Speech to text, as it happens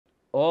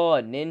Oh,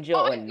 ninja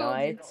Oh, or I told you.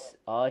 knight,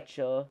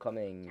 archer,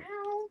 coming.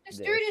 Ow, this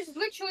This. dude is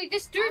literally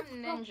this dude.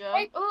 I'm ninja.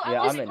 Hey, Oh,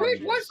 Yeah, this I'm a dude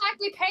ninja. most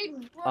likely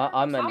paid.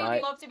 I'm a I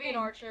knight. would love to be an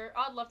archer.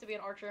 I'd love to be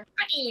an archer.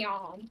 Damn.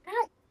 Ow.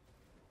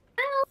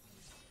 Ow.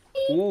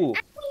 Ooh. Owie.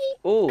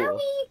 Ooh. Owie.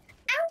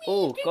 Ooh,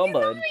 Owie. This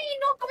comboed. is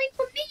not coming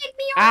from me and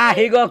me. Ah,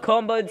 he got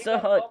comboed so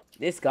hard.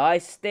 This guy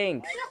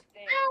stinks.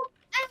 Ow.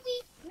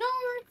 Owie. No,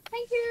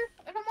 thank you.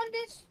 I don't want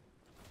this.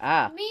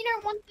 Ah. Me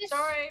don't want this.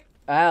 Sorry.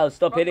 Ow,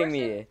 stop Wrong hitting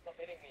person. me.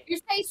 You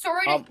say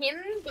sorry to him,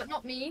 but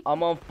not me.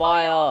 I'm on Oh, yeah,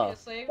 fire.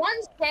 obviously.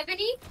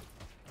 170.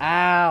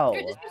 Ow.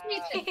 Dude, this person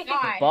needs to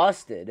die.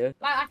 Bastard.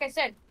 Like I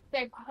said,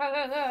 they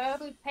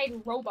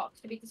paid Robux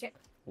to be this. Did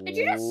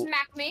you just Ooh.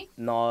 smack me?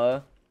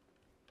 No.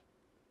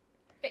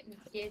 Bet you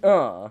did.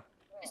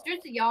 This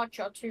dude's a yard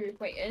shot too.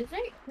 Wait, is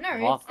he? No,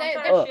 What? it's they.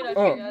 I'm trying to shoot at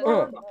you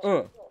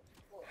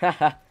guys.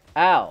 Haha.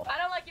 Ow. I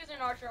don't like using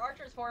archer.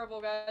 Archer is horrible,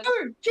 guys.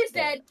 Dude, she's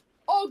dead.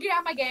 Oh, get out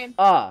of my game.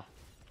 Ah.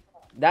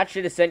 That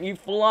should have sent you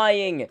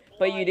flying,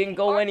 but you didn't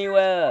go Archer is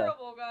anywhere.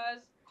 horrible, guys.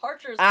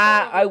 Archer is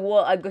Ah,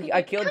 horrible.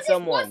 I killed This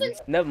someone.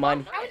 wasn't- Never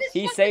mind. How is this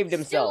He person saved still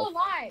himself.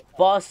 alive?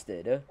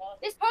 Bastard.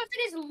 This person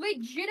is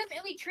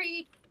legitimately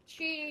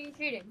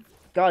cheating.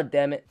 God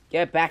damn it.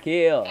 Get back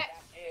here.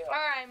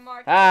 Alright,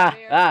 Mark. Ah, over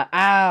here.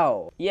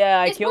 ow.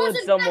 Yeah, I This killed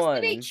person has to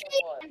someone. be cheating.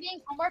 I'm being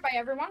comboed by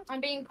everyone.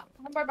 I'm being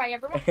comboed by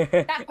everyone.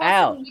 That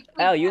Ow. person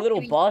Ow, you has little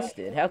to be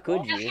bastard. How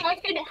could cheating. you?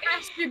 That person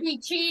has to be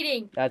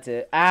cheating. That's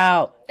it.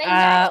 Ow. They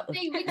Ow. they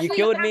You literally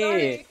killed have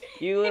me.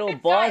 to- You little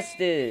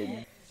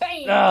bastard.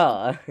 Bam.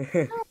 Ah. Why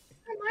am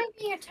I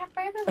being attacked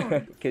by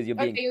everyone? Because you're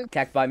Okay, being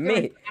attacked by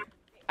me.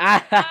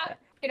 Ah.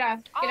 Get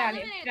out. Oh, Get out of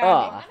here. eliminated Get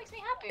out of me. Ah. That makes me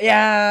happy.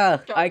 Yeah.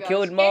 Job, I guys.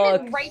 killed here.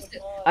 Mark. David is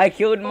racist. I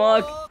killed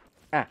Mark. Oh.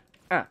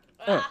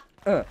 Ah.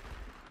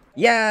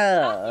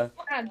 Yeah.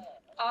 Man,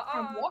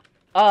 what?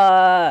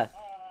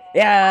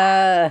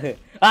 Yeah.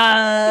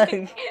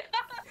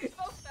 So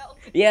felt.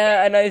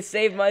 Yeah, and I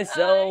saved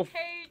myself.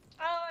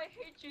 I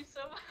hate you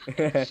so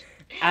much.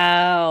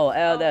 Ow,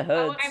 ow, that Where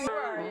hurts.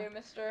 are you,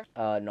 mister?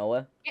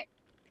 Noah. Can't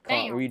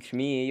Damn. reach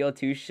me, you're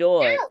too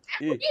short. Ow,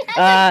 he has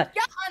Ah, a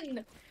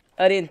gun.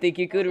 I didn't think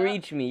you could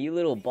reach me, you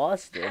little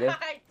bastard.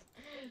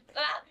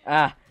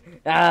 Ah,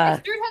 Ah,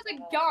 This dude has a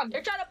gun.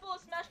 you're trying to pull a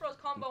Smash Bros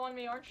combo on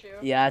me, aren't you?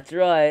 yeah, that's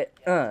right.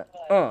 I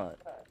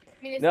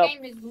mean, this Nope.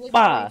 game is literally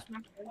Bah.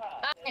 Smash Bros.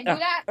 And do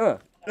that.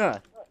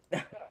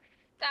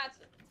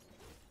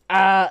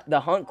 That's The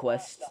hunt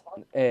quest.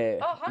 hunt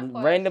quest.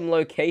 Random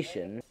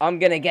location. I'm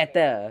gonna get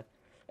there.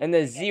 And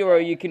there's 0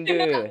 you can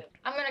do.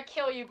 I'm gonna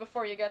kill you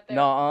before you get there.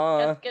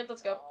 Nuh-uh.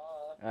 Let's go.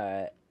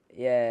 Alright,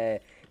 yeah.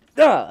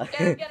 Get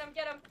him, get him,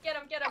 get him, get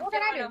him, get him. What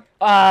Get did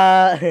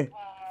I him.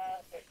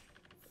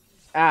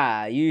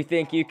 do? You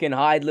think you can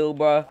hide, little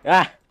bro?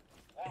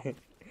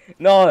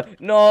 No,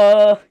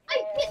 no,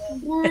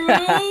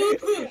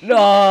 no,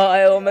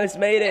 I almost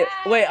made it.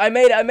 Wait, I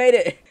made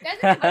it.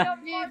 That's a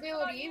new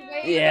ability.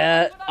 Wait.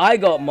 Yeah, I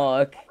got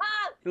Mark.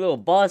 Ah! You little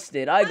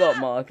bastard, I got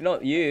Mark,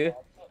 not you.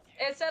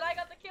 It said I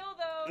got the kill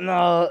though.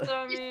 No. So,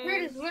 I This mean,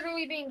 dude is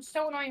literally being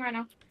so annoying right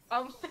now.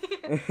 ah!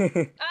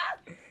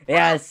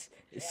 Yes,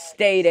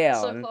 stay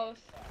So down.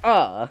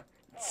 close.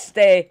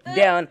 Stay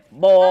down,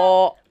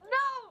 boy. No!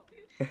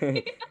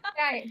 Get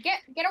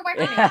away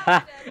from me.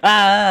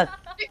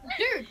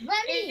 Dude,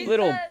 let me.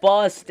 Little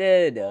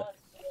bastard.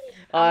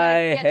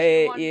 I get you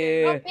hate one you.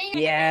 day.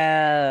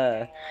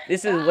 Yeah.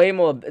 This is way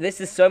more. This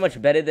is so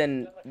much better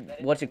than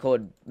what's it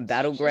called?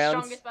 Battlegrounds.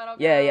 Strongest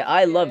battleground. Yeah,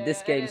 I love Yeah,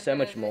 this it game is, so it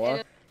much is, more. it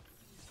is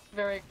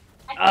very.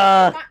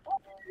 Uh.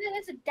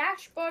 There's a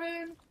dash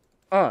button.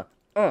 Nah.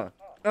 Get out of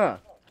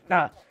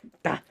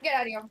here.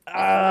 This is Uh,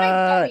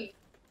 my dummy.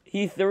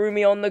 He threw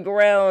me on the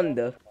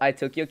ground. I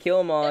took your kill,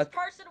 This Mark.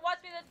 person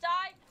wants me to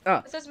die.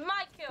 Ah. This is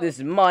my kill. This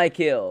is my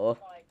kill.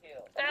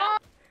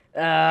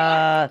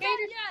 Ah. Uh.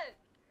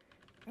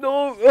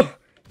 No.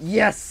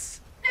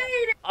 Yes.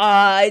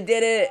 I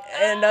did it,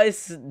 and I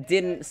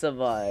didn't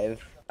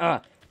survive. Yeah,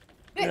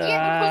 because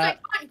I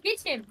can't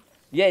hit him.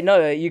 Yeah,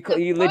 no, you The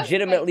you first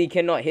legitimately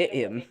cannot hit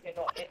him.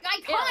 I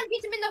can't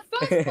hit him in the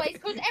first place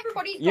because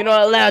everybody's. You're going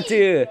not allowed me.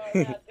 to.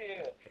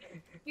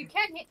 You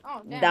can hit.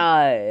 Oh, damn.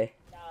 Die.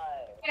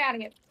 Get out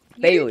of here.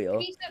 You Failure.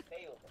 piece of-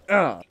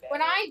 Uh,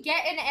 When I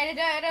get an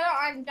editor,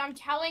 I'm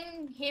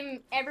telling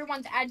him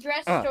everyone's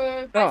address. Uh, So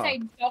if uh. I say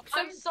dox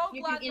him, I'm so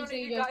you glad can none of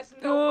easily you just.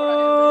 guys know where I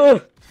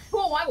am.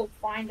 Oh, I will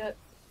find it.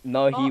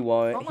 no, he Oh,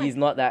 won't. oh my- He's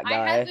not that I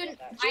guy. haven't. You I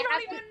don't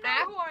haven't even know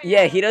app. who I am.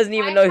 Yeah, he doesn't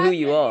even I know who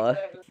you are.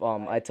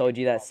 haven't- I told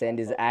you that Sand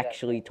is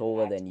actually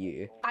taller than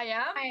you. I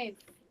am. I,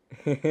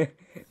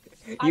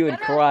 You would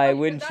cry,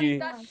 wouldn't you?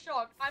 That's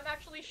shocked. I'm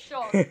actually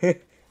shocked. I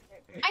hate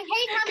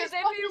how Because this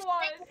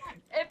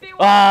if he was,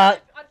 Ah.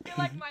 I feel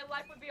like my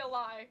life would be a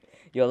lie.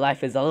 Your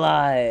life is a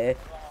lie.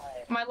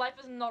 My life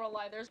is not a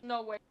lie. There's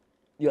no way.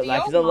 Your Do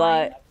life you is a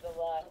lie.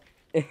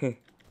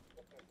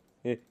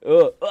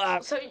 Oh, ah.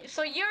 So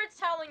you're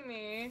telling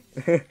me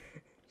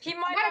he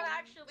might What? not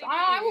actually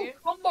I be. will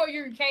combo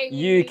you, Kate.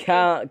 You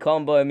can't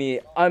combo me.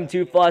 I'm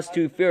too fast,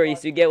 too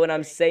furious. You get what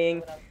I'm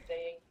saying?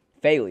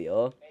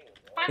 Failure.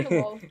 Find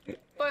the wall.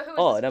 But who is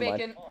Oh, this never mind.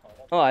 bacon?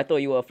 Oh, I thought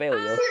you were a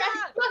failure. Dude,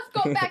 I just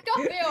got back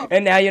up here.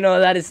 And now you're not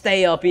allowed to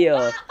stay up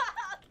here.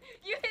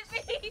 You hit me.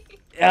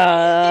 You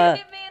Uh,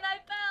 hit me and I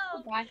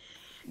fell. Bye. You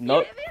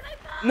nope. hit me and I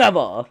fell.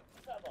 Never.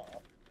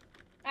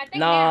 I think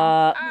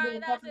Nah.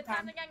 Alright, that's it.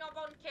 Time to gang up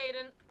on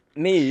Caden.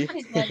 Me.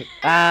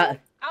 I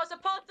was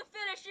supposed to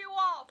finish you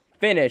off.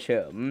 Finish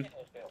him.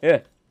 Yeah.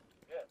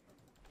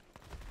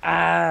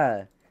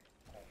 Ah.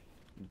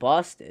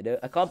 Busted.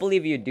 I can't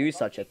believe you do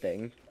such a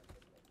thing.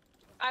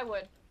 I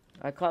would.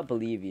 I can't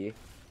believe you.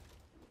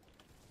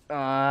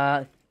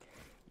 Alright,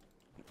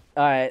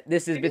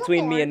 this is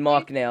between me and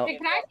Mark now. Hey,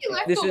 can I be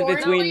left This is alone,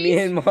 between me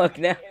please? and Mark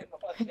now.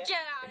 Get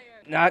out of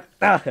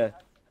here. Nah.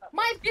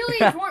 My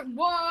billions won't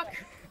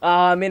work.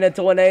 I'm in a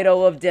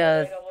tornado of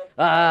death.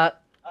 Oh,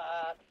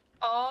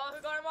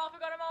 who got him off? Who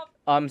got him off?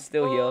 I'm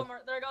still Oh,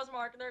 here. There goes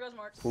Mark. There goes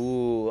Mark.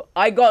 Ooh,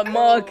 I got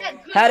Mark.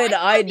 How did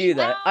I do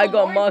that? I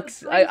got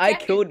Mark's. I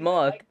killed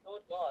Mark.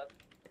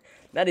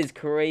 That is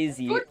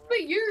crazy. Good for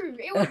you.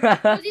 It was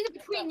either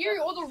between you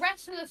or the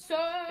rest of the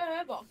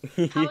server.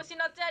 How is he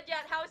not dead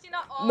yet? How is he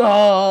not? Oh,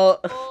 No.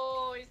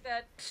 Oh, he's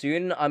dead.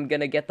 Soon I'm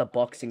gonna get the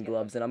boxing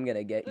gloves and I'm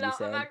gonna get you, No,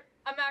 Sam.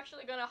 I'm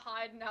actually gonna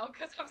hide now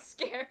because I'm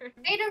scared.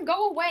 Aiden,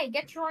 go away.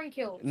 Get your own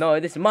kills. No,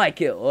 this is my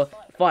kill.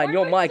 Fine, Weren't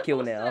you're we my kill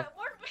supposed now. to-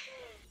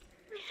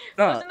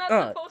 Wasn't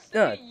that supposed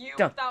to be you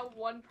uh. with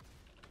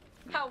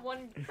that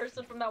one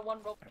person from that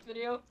one Roblox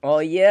video? Oh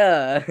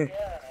yeah.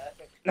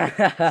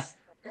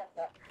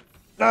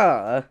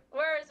 Where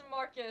is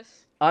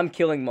Marcus? I'm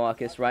killing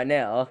Marcus right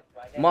now.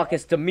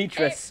 Marcus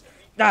Demetrius.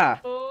 Ah.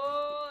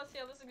 Oh, let's see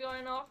how this is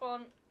going off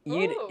on.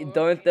 You Ooh.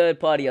 don't third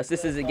party us.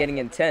 This is getting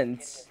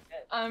intense.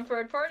 I'm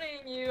third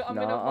partying you. I'm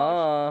gonna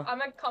Nuh-uh. watch.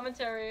 I'm at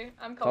commentary.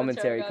 I'm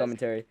commentary. Guys.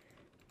 Commentary.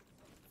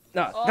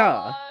 Nah, Oh,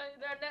 nah.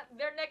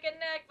 they're neck and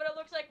neck, but it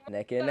looks like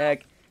Neck and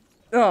neck.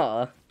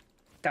 Ah.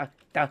 Da,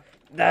 da,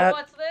 da.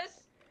 What's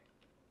this?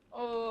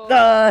 Oh,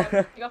 Da.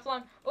 you got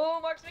flung. Oh,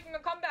 Mark's making a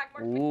comeback.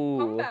 Mark's making a Ooh.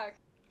 comeback.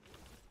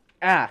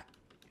 Ah.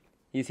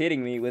 He's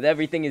hitting me with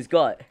everything he's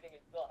got.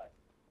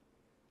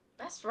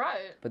 That's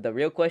right. But the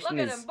real question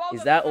Look at is him. Both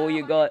of that them all had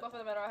you 100. got? Both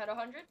of them had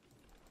 100.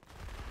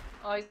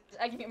 Oh, he's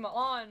egging him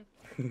on.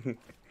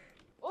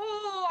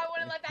 Oh, I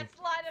wouldn't let that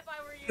slide if I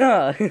were you.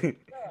 Ah.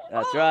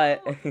 That's right.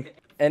 Oh.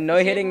 And no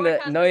See, hitting Mark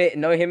the has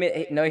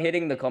no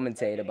hitting the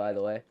commentator, by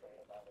the way.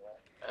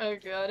 Oh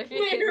god, if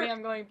you hit me,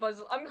 I'm going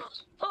ballistic. I'm going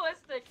On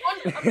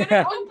gonna go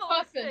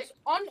purpose. ballistic.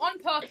 On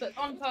purpose.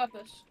 On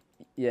purpose.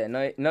 Yeah,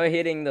 no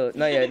hitting the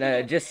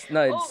just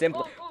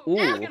simple. Ooh. Look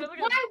at him, look at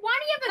him. Why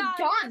do you have a Get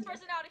gun? this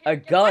person out of A here.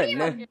 Get gun? out of here.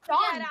 Gun. Get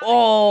out of here.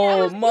 Oh, That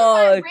was killed by a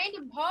Mark.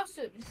 random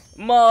person.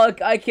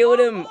 Mark, I killed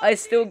him. I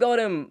still got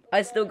him.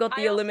 I still got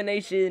the I also-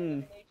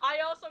 elimination. I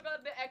also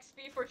got the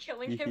XP for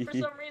killing him for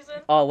some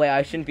reason. Oh wait,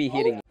 I shouldn't be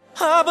hitting.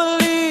 I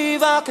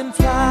believe I can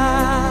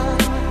fly.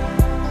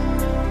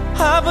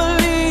 I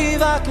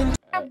believe I can.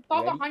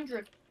 Above ready?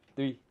 100.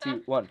 3,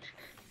 2, 1.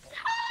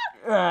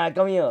 Ah,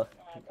 come here.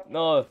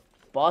 No,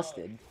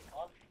 bastard.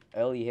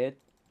 Early hit.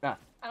 Ah,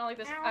 I don't like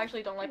this. I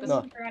actually don't like this.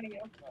 No.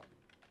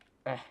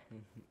 No.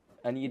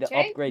 I need to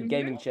Okay. upgrade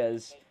gaming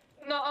chairs.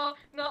 No.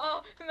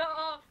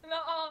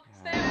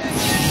 Stay away.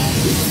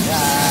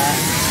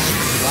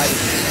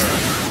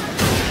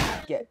 Ah,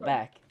 right. Get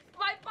back.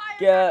 My fire.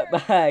 Get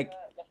back.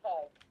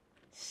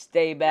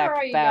 Stay Where are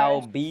back, you foul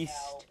guys?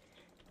 beast.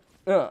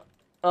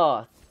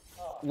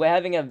 We're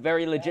having a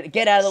very legit.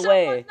 Get out of the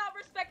way. Someone's not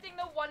respecting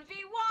the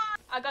 1v1.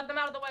 I got them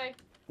out of the way.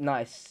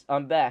 Nice.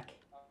 I'm back.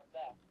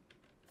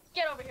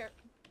 Get over here.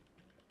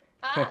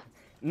 Ah.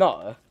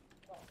 No.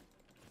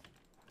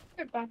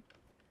 Goodbye.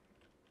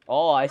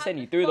 Oh, I sent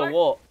you through the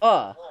wall. Where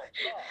are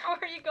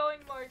you going,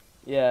 Mark?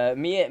 Yeah,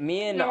 me and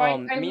No, me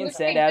and literally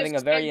Sand are having a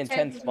just very spent 10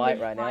 intense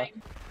fight right now.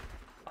 flying.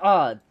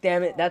 Ah,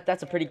 damn it.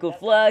 That's a pretty cool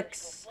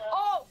flex.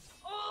 Oh,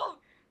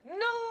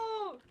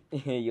 no.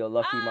 You're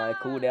lucky my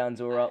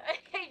cooldowns were up. I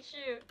hate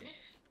you.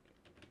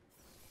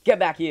 Get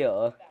back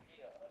here.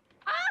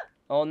 Ah.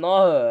 Oh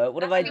no,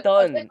 what have I That's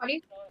done? it,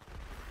 buddy.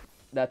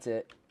 That's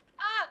it.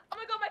 Ah, oh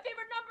my god, my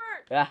favorite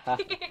number.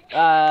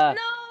 Ah,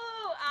 No.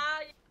 Ah.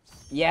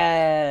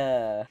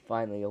 yeah.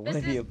 Finally, a This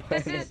worthy is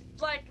opponent.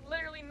 like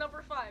literally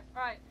number 5.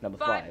 All right. Number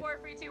 5, five. 4,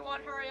 3, 2,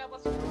 1. Hurry up.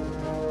 Let's.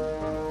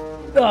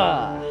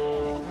 Ah. I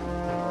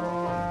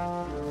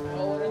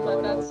wouldn't No,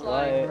 let that no,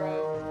 slide, quiet.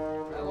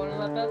 bro. I wouldn't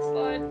let that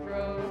slide,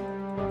 bro.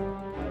 I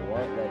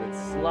won't let it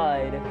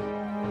slide.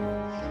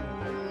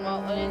 I'm not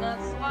letting that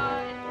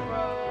slide,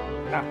 bro.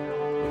 Ah. What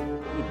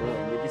are you doing?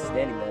 You're just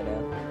standing there now.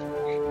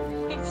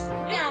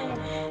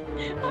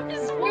 I'm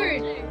just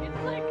watching.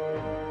 It's like,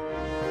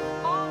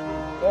 oh,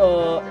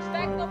 Oh.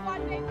 respect the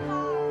 1v5.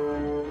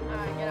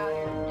 Alright, get out of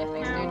here. Yeah,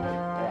 thanks, dude. Get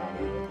out of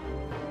here.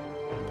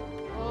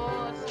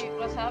 Oh, let's see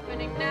what's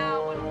happening now.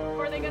 What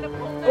are they gonna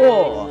pull next?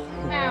 Oh.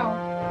 Ow.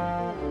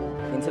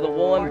 Into the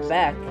wall and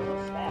back.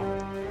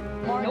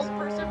 Mark's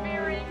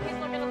persevering. He's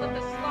not gonna let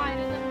this slide,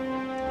 is it?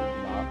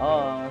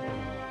 Ooh.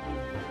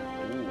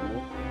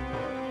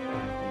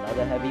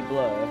 Another heavy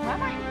blow. Why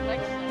am I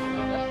flexing?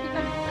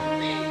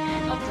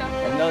 I'm tapped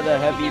out. Another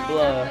heavy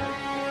blow.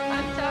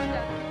 I'm tapped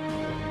out.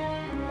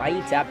 Why are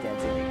you tap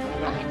dancing?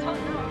 I don't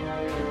know.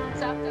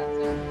 Tap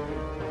dancing.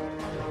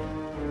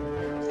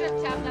 I'm just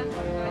gonna tap dance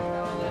with you guys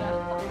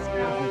now. Let's go.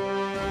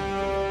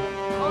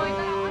 Oh, I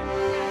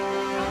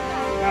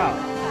got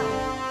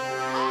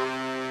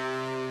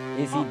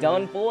 100. Is he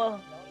done for?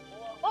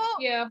 Oh!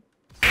 Yeah.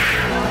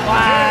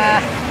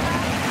 Ah!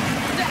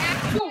 The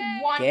actual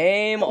one.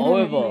 Game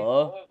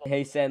over.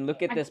 Hey Sen,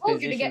 look at I this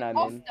told you to position get I'm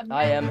off in. the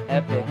I am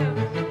epic. Oh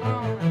my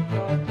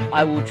god.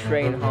 I will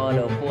train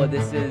harder, for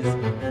this is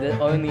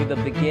only the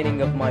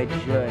beginning of my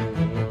journey.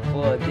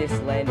 For this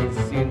land is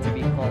soon to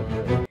be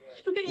conquered.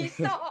 Please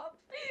stop.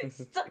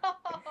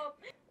 Stop.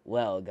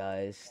 Well,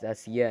 guys,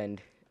 that's the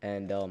end.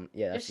 And yeah,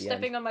 You're that's the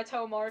stepping end. on my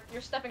toe, Mark.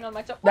 You're stepping on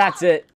my toe. That's it.